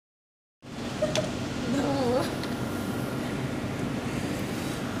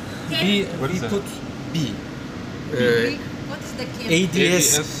we put B. What is the key? ADS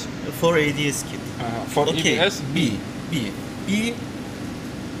for ADS kit. For EBS, B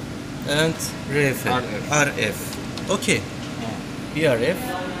and RF. Okay. BRF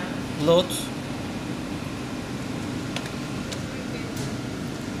load.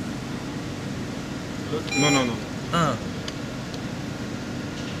 No.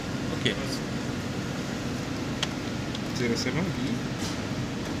 Okay. 07 B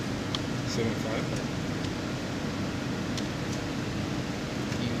 75.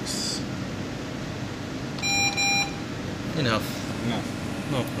 Use. Enough.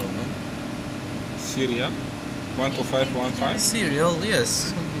 No problem. Serial 12515. Serial,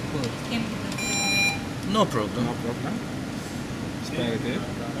 yes. No problem. No problem. Expiry date.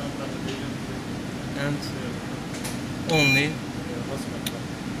 And only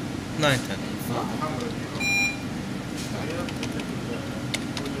 910.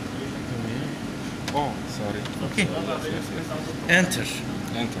 Oh, sorry. Okay. Yes. Enter.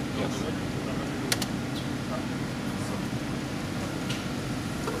 Enter. Yes.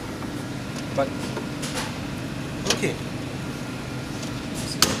 But okay.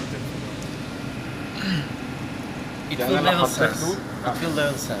 It يعني will أنا level حطيت sense. loop. It will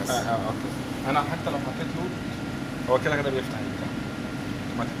level sense. اوكي. انا حتى لو حطيت لود هو كده بيفتح البتاع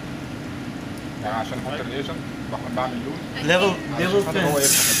اوتوماتيك. يعني عشان احط الريجنت بعمل لود Level هو pending. يفتح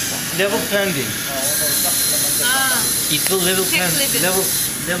البتاع. Level pending. It will level Check pending. level.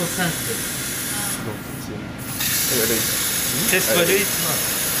 Level sensitive. Test value is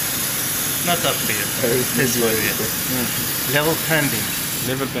not up here. Test value. Level pending.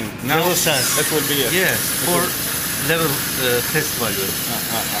 ليفل بين Level sense. it will be yes. Yes, for level test value.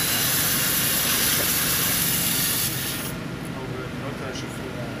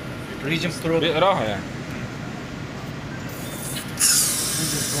 Reagent Pro. بيقراها يعني.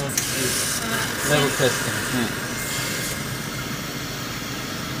 Level testing.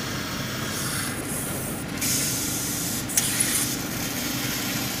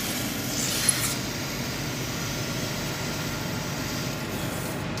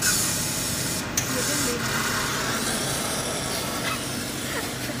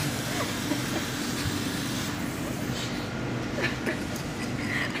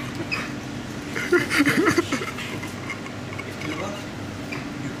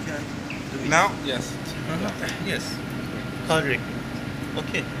 Now yes. Yes. Calibrate.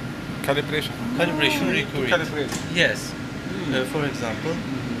 Okay. Calibration. Calibration required. Calibrate. Yes. For example,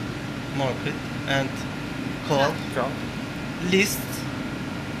 market and call list,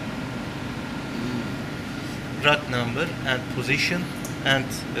 rack number and position and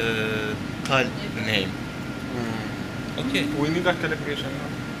call name. Okay. We need a calibration.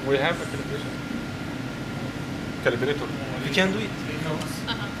 We have a calibration. Calibrator. We can do it.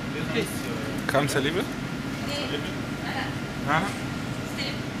 Okay. 5 ليفل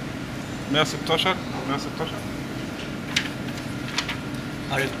 116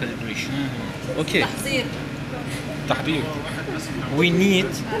 RF calibration. Okay. تحضير. We need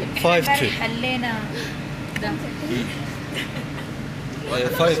 5 حلينا ده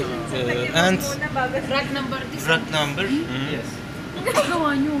 5 and rack number this rack number. Yes. How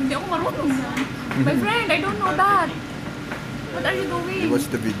are you? My friend, I don't know that. What are you doing? Watch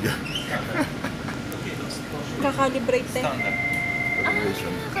the video. Ka-calibrate din. Standard.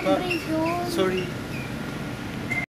 Calibration. Sorry.